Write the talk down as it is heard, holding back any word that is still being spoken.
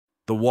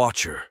The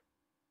Watcher.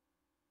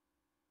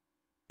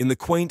 In the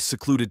quaint,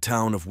 secluded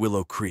town of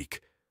Willow Creek,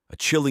 a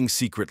chilling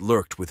secret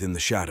lurked within the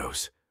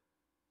shadows.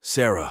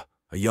 Sarah,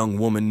 a young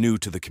woman new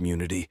to the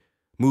community,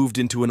 moved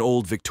into an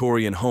old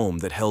Victorian home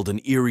that held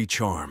an eerie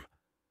charm.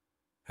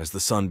 As the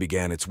sun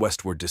began its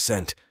westward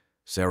descent,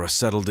 Sarah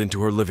settled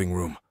into her living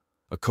room,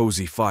 a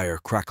cozy fire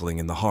crackling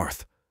in the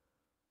hearth.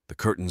 The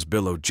curtains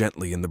billowed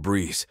gently in the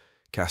breeze,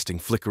 casting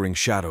flickering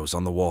shadows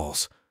on the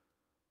walls.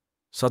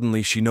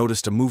 Suddenly, she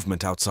noticed a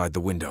movement outside the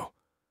window.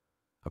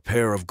 A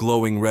pair of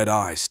glowing red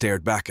eyes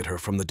stared back at her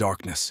from the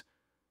darkness.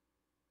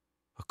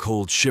 A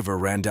cold shiver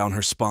ran down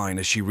her spine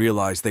as she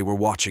realized they were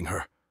watching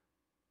her.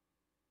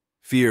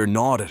 Fear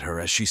gnawed at her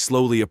as she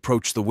slowly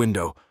approached the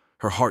window,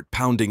 her heart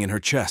pounding in her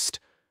chest.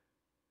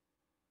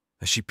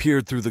 As she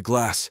peered through the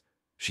glass,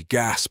 she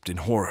gasped in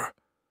horror.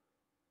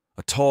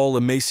 A tall,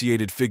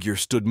 emaciated figure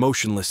stood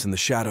motionless in the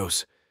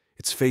shadows,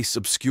 its face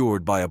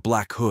obscured by a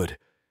black hood.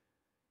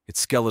 Its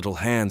skeletal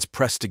hands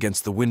pressed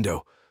against the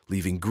window,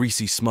 leaving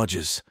greasy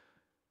smudges.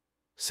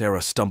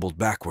 Sarah stumbled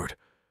backward,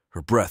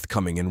 her breath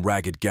coming in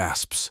ragged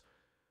gasps.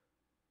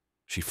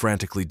 She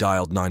frantically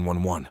dialed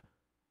 911,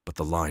 but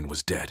the line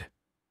was dead.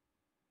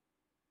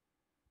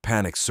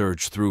 Panic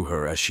surged through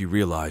her as she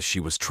realized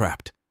she was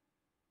trapped.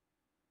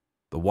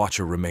 The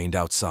Watcher remained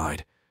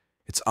outside,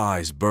 its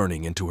eyes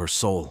burning into her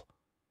soul.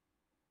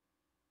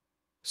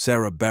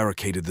 Sarah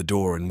barricaded the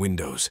door and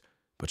windows,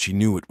 but she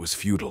knew it was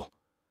futile.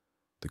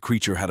 The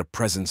creature had a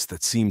presence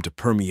that seemed to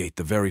permeate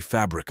the very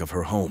fabric of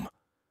her home.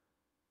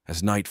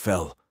 As night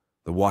fell,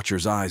 the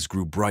Watcher's eyes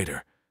grew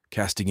brighter,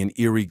 casting an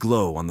eerie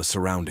glow on the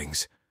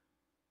surroundings.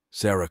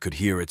 Sarah could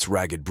hear its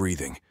ragged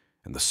breathing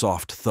and the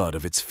soft thud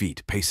of its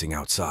feet pacing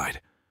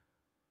outside.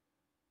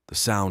 The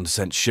sound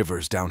sent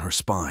shivers down her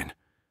spine.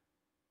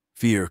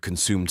 Fear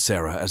consumed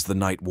Sarah as the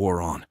night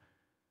wore on.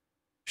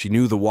 She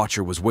knew the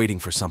Watcher was waiting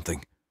for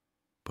something,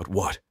 but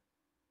what?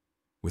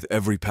 With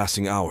every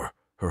passing hour,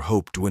 her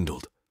hope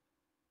dwindled.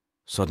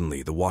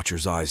 Suddenly, the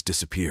Watcher's eyes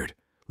disappeared,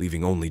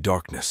 leaving only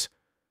darkness.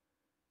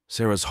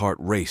 Sarah's heart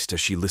raced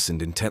as she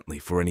listened intently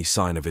for any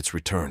sign of its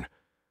return.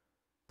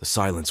 The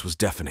silence was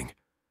deafening.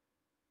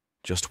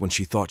 Just when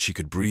she thought she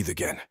could breathe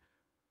again,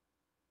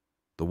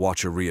 the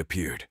Watcher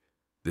reappeared,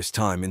 this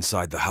time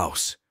inside the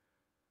house.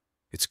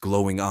 Its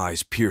glowing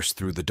eyes pierced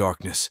through the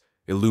darkness,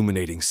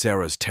 illuminating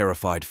Sarah's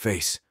terrified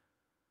face.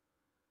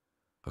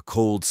 A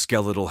cold,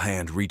 skeletal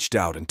hand reached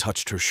out and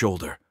touched her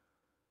shoulder.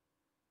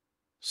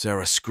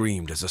 Sarah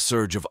screamed as a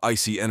surge of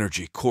icy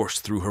energy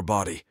coursed through her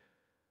body.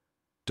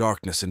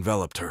 Darkness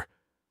enveloped her,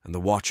 and the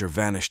Watcher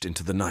vanished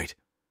into the night.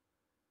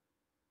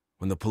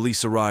 When the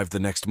police arrived the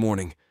next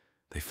morning,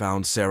 they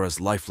found Sarah's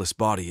lifeless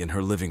body in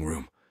her living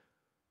room.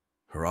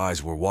 Her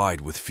eyes were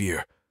wide with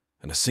fear,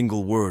 and a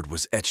single word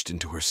was etched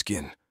into her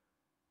skin: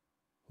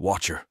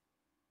 Watcher.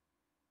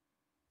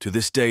 To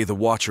this day, the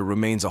Watcher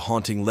remains a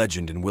haunting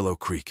legend in Willow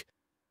Creek,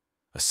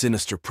 a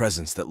sinister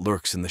presence that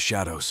lurks in the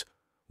shadows,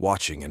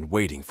 watching and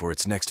waiting for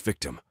its next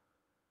victim.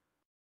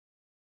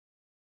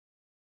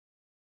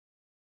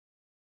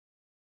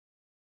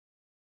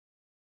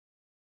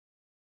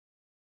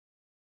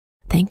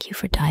 Thank you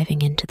for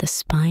diving into the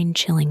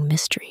spine-chilling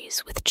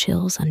mysteries with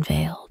Chills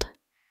Unveiled.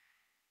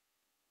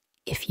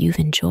 If you've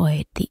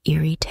enjoyed the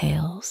eerie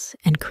tales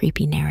and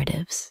creepy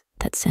narratives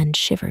that send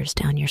shivers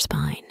down your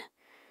spine,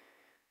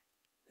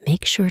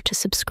 make sure to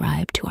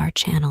subscribe to our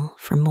channel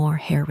for more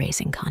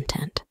hair-raising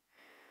content.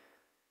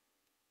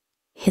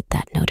 Hit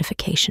that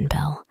notification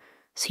bell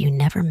so you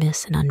never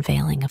miss an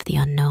unveiling of the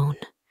unknown.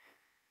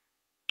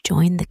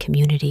 Join the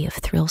community of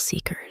thrill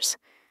seekers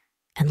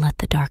and let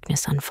the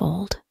darkness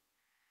unfold.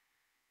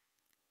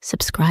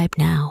 Subscribe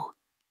now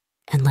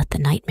and let the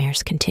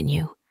nightmares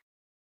continue.